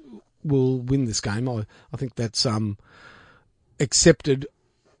 GWS will win this game. I think that's accepted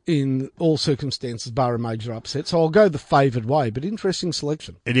in all circumstances, bar a major upset. So I'll go the favoured way, but interesting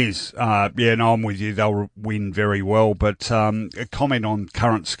selection. It is. Yeah, no, I'm with you. They'll win very well. But a comment on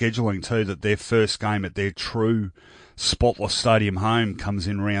current scheduling too, that their first game at their true spotless stadium home comes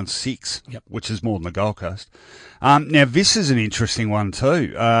in round 6, Yep. which is more than the Gold Coast. Now, this is an interesting one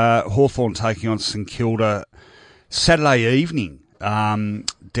too. Hawthorn taking on St Kilda Saturday evening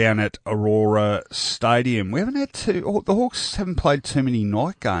down at Aurora Stadium. We haven't had the Hawks haven't played too many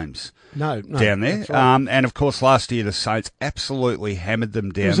night games No, down there. that's right. And of course, last year the Saints absolutely hammered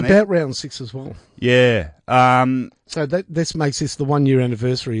them down It was there. about round 6 as well. Yeah. So this makes this the 1 year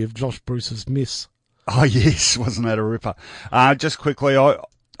anniversary of Josh Bruce's miss. Oh, yes. Wasn't that a ripper? Just quickly,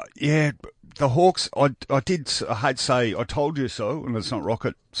 the Hawks, I hate to say I told you so, and it's not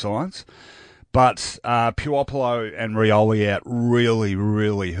rocket science, but Puopolo and Rioli out really,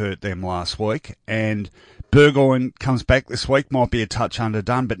 really hurt them last week. And Burgoyne comes back this week, might be a touch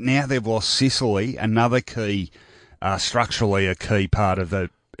underdone, but now they've lost Sicily, another key, structurally a key part of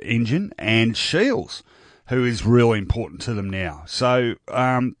the engine, and Shields, who is really important to them now. So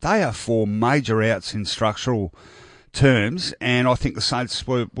they are 4 major outs in structural terms, and I think the Saints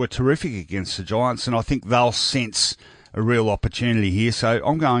were terrific against the Giants, and I think they'll sense a real opportunity here. So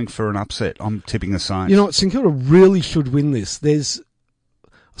I'm going for an upset. I'm tipping the Saints. You know what, St Kilda really should win this.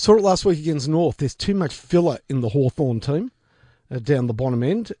 I saw it last week against North. There's too much filler in the Hawthorn team down the bottom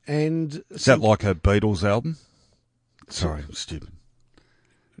end. And is that like a Beatles album? Sorry, I'm stupid.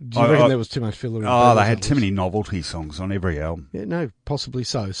 Do you reckon there was too much filler in they had too many novelty songs on every album. Yeah, no, possibly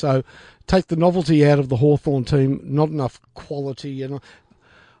so. So take the novelty out of the Hawthorn team, not enough quality. And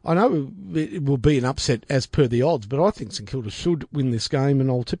I know it will be an upset as per the odds, but I think St Kilda should win this game,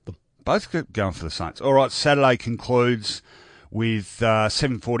 and I'll tip them. Both going for the Saints. All right, Saturday concludes with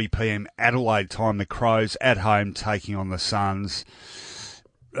 7:40pm Adelaide time. The Crows at home taking on the Suns.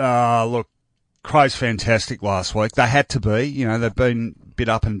 Look, Crows fantastic last week. They had to be. You know, they've been a bit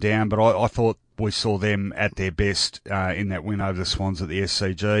up and down, but I thought we saw them at their best in that win over the Swans at the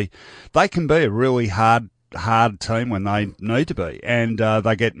SCG. They can be a really hard team when they need to be. And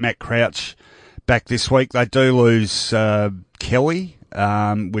they get Matt Crouch back this week. They do lose Kelly,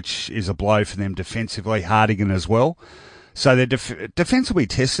 which is a blow for them defensively, Hardigan as well. So their defence will be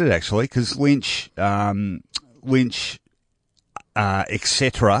tested, actually, because Lynch,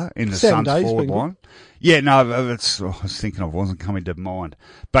 etc. in the Suns forward line. Yeah, no, I was thinking of, wasn't coming to mind.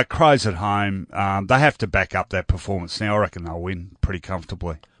 But Crows at home, they have to back up that performance now. I reckon they'll win pretty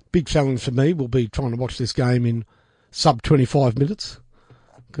comfortably. Big challenge for me will be trying to watch this game in sub 25 minutes,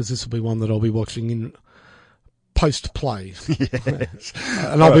 because this will be one that I'll be watching in post-play. Yes.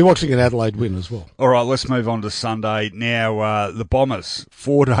 And I'll be watching an Adelaide win as well. All right, let's move on to Sunday. Now, the Bombers,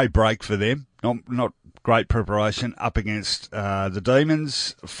 4-day break for them. Not great preparation up against the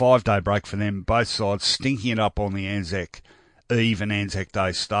Demons. 5-day break for them. Both sides stinking it up on the Anzac Eve and Anzac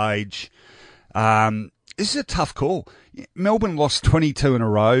Day stage. This is a tough call. Melbourne lost 22 in a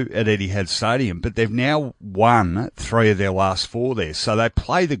row at Etihad Stadium, but they've now won 3 of their last 4 there. So they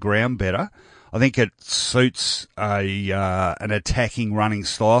play the ground better. I think it suits an attacking running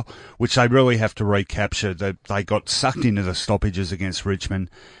style, which they really have to recapture. They got sucked into the stoppages against Richmond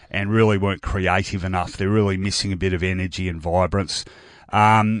and really weren't creative enough. They're really missing a bit of energy and vibrance.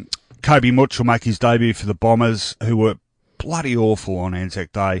 Kobe Mutch will make his debut for the Bombers, who were bloody awful on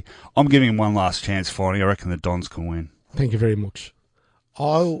Anzac Day. I'm giving him one last chance finally. I reckon the Dons can win. Thank you very much.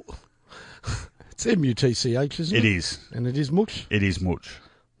 It's M-U-T-C-H, isn't it? It is. And it is Mutch? It is Mutch.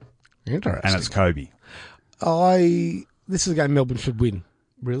 Interesting. And it's Kobe. This is a game Melbourne should win,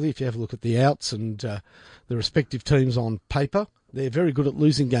 really, if you have a look at the outs and the respective teams on paper. They're very good at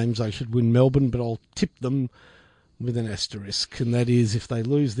losing games. They should win Melbourne, but I'll tip them with an asterisk, and that is if they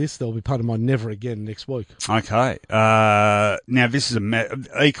lose this, they'll be part of my never again next week. Okay. Now, this is an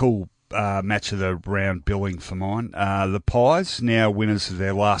equal match of the round billing for mine. The Pies, now winners of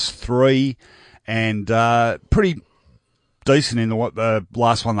their last 3, and pretty decent in the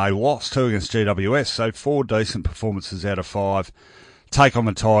last one they lost, too, against GWS. So 4 decent performances out of 5. Take on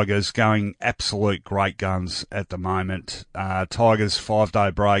the Tigers, going absolute great guns at the moment. Tigers 5-day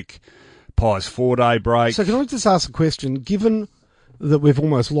break, Pies 4-day break. So can I just ask a question? Given that we've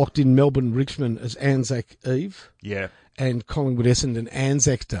almost locked in Melbourne Richmond as Anzac Eve, yeah, and Collingwood Essendon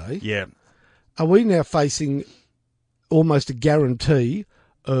Anzac Day, yeah, are we now facing almost a guarantee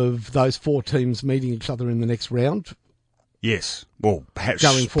of those 4 teams meeting each other in the next round? Yes. Well,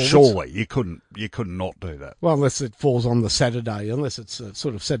 going forwards? Surely you couldn't not do that. Well, unless it falls on the Saturday, unless it's a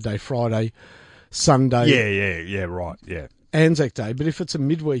sort of Saturday, Friday, Sunday. Yeah, right, yeah. Anzac Day, but if it's a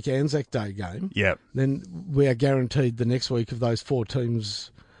midweek Anzac Day game, yeah, then we are guaranteed the next week of those 4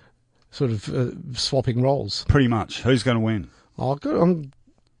 teams sort of swapping roles. Pretty much. Who's going to win? I'm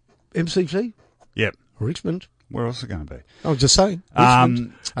MCG. Yep. Richmond. Where else is it going to be? I was just saying.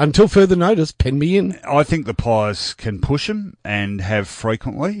 Until further notice, pen me in. I think the Pies can push them and have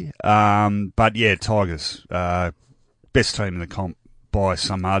frequently. But yeah, Tigers, best team in the comp by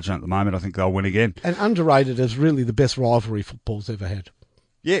some margin at the moment. I think they'll win again. And underrated as really the best rivalry football's ever had.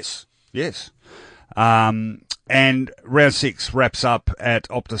 Yes. And round 6 wraps up at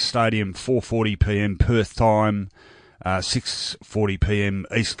Optus Stadium, 4:40pm Perth time, 6:40pm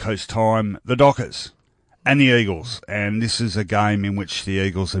East Coast time. The Dockers and the Eagles, and this is a game in which the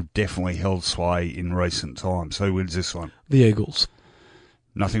Eagles have definitely held sway in recent times. Who wins this one? The Eagles.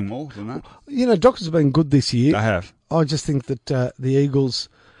 Nothing more than that? You know, Dockers have been good this year. They have. I just think that the Eagles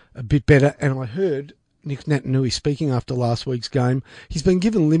are a bit better, and I heard Nick Natanui speaking after last week's game. He's been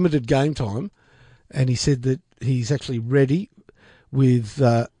given limited game time, and he said that he's actually ready with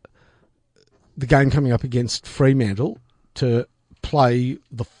the game coming up against Fremantle to play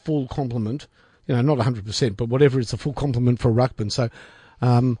the full complement, not 100%, but whatever is the full complement for Ruckman. So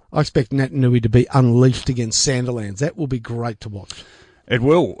I expect Natanui to be unleashed against Sandilands. That will be great to watch. It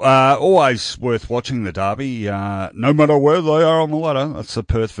will. Always worth watching the derby, no matter where they are on the ladder. That's the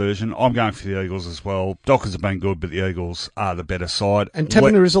Perth version. I'm going for the Eagles as well. Dockers have been good, but the Eagles are the better side. And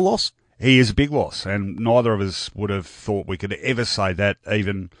Taberner is a loss? He is a big loss, and neither of us would have thought we could ever say that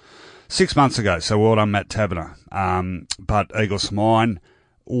even 6 months ago. So well done, Matt Taberner. But Eagles mine.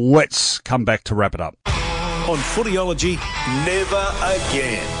 Let's come back to wrap it up. On Footyology, never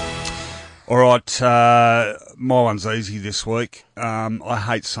again. All right, my one's easy this week. I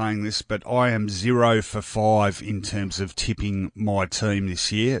hate saying this, but I am 0 for 5 in terms of tipping my team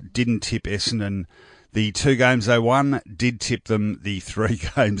this year. Didn't tip Essendon the 2 games they won, did tip them the 3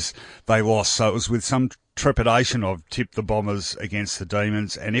 games they lost. So it was with some trepidation I've tipped the Bombers against the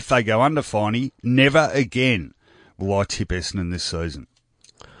Demons. And if they go under, Finey, never again will I tip Essendon this season.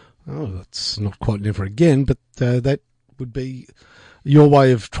 Oh, that's not quite never again, but that would be your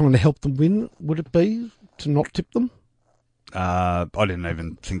way of trying to help them win, would it be, to not tip them? I didn't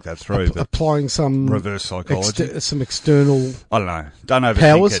even think that through. Applying some reverse psychology. Some external I don't know. Don't overthink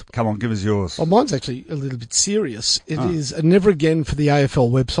powers. it. Come on, give us yours. Well, mine's actually a little bit serious. It is a never again for the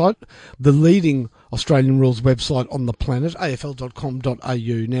AFL website, the leading Australian rules website on the planet,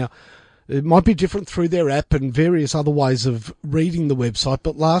 afl.com.au. Now, it might be different through their app and various other ways of reading the website,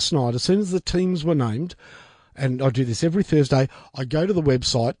 but last night, as soon as the teams were named, and I do this every Thursday, I go to the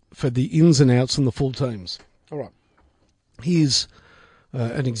website for the ins and outs and the full teams. All right. Here's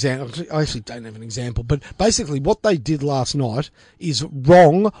an example. I actually don't have an example, but basically what they did last night is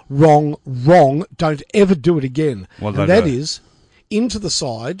wrong, wrong, wrong. Don't ever do it again. And that is, into the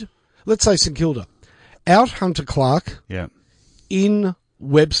side, let's say St Kilda, out Hunter Clark, in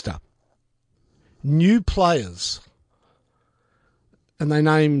Webster. New players. And they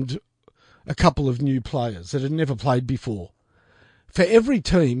named a couple of new players that had never played before. For every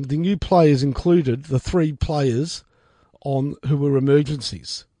team, the new players included the 3 players who were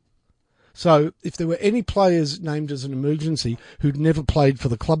emergencies. So if there were any players named as an emergency who'd never played for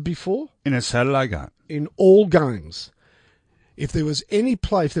the club before, in a Saturday game, in all games, if there were any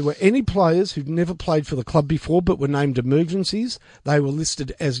players who'd never played for the club before but were named emergencies, they were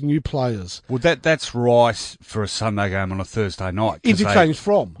listed as new players. Well, that's right for a Sunday game on a Thursday night. Interchange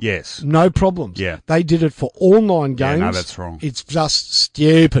from. Yes. No problems. Yeah. They did it for all 9 games. Yeah, no, that's wrong. It's just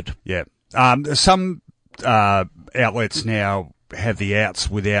stupid. Yeah. Some outlets now have the outs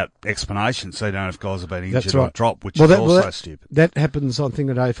without explanation, so you don't know if guys have been injured or dropped, which is also stupid. That happens, I think,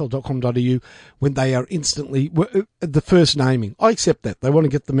 at afl.com.au when they are instantly the first naming. I accept that. They want to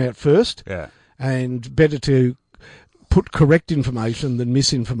get them out first, and better to put correct information than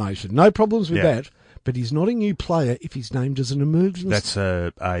misinformation. No problems with that, but he's not a new player if he's named as an emergency. That's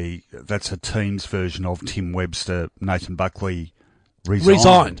a team's version of Tim Webster, Nathan Buckley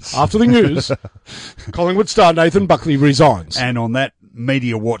resigned. After the news, Collingwood star Nathan Buckley resigns. And on that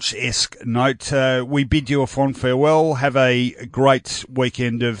Media Watch-esque note, we bid you a fond farewell. Have a great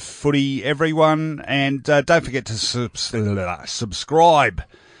weekend of footy, everyone. And don't forget to subscribe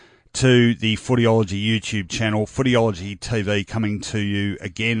to the Footyology YouTube channel, Footyology TV, coming to you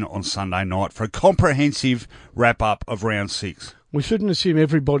again on Sunday night for a comprehensive wrap-up of Round 6. We shouldn't assume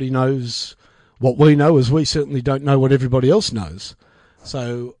everybody knows what we know, as we certainly don't know what everybody else knows.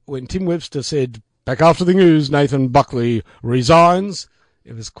 So when Tim Webster said, back after the news, Nathan Buckley resigns,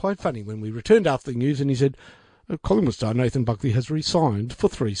 it was quite funny when we returned after the news and he said, Collingwood star Nathan Buckley has resigned for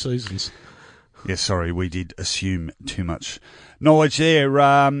 3 seasons. Yes, sorry, we did assume too much knowledge there.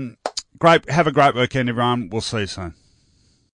 Great. Have a great weekend, everyone. We'll see you soon.